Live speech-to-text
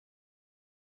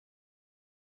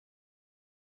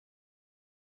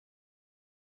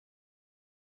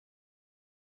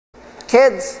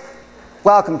Kids,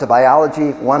 welcome to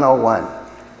Biology 101.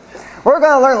 We're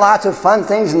going to learn lots of fun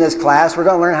things in this class. We're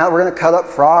going to learn how we're going to cut up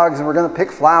frogs, and we're going to pick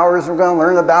flowers, and we're going to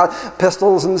learn about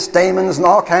pistils and stamens and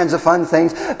all kinds of fun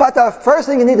things. But the first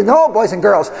thing you need to know, boys and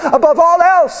girls, above all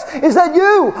else, is that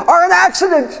you are an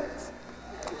accident.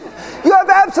 You have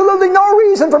absolutely no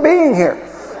reason for being here.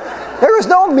 There is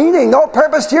no meaning, no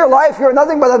purpose to your life. You're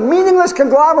nothing but a meaningless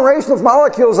conglomeration of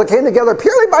molecules that came together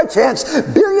purely by chance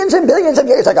billions and billions of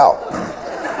years ago.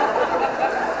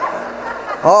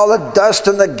 All the dust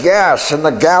and the gas in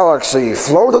the galaxy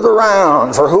floated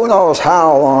around for who knows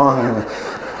how long.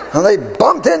 And they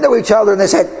bumped into each other and they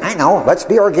said, I know, let's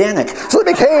be organic. So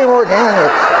they became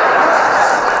organic.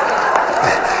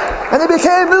 And they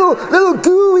became little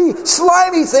gooey,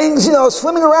 slimy things,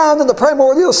 swimming around in the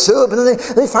primordial soup. And then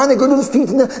they finally grew to the feet,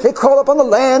 and they crawled up on the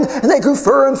land, and they grew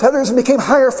fur and feathers and became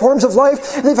higher forms of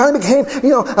life. And they finally became,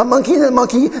 a monkey, and the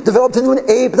monkey developed into an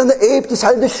ape, and then the ape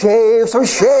decided to shave, so he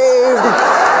shaved.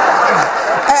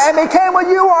 And became what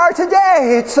you are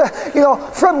today. It's,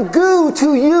 from goo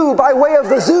to you by way of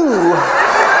the zoo.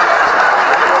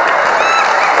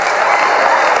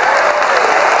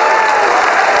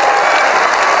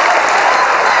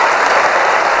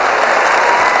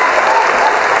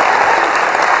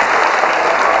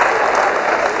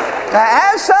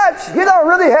 As such, you don't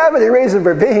really have any reason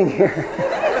for being here.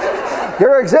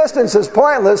 Your existence is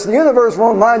pointless. The universe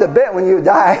won't mind a bit when you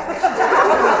die.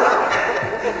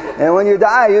 And when you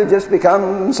die, you just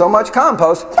become so much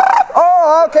compost.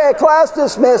 Oh, okay, class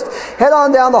dismissed. Head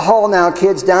on down the hall now,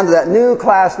 kids, down to that new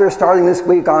class they're starting this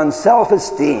week on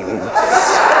self-esteem.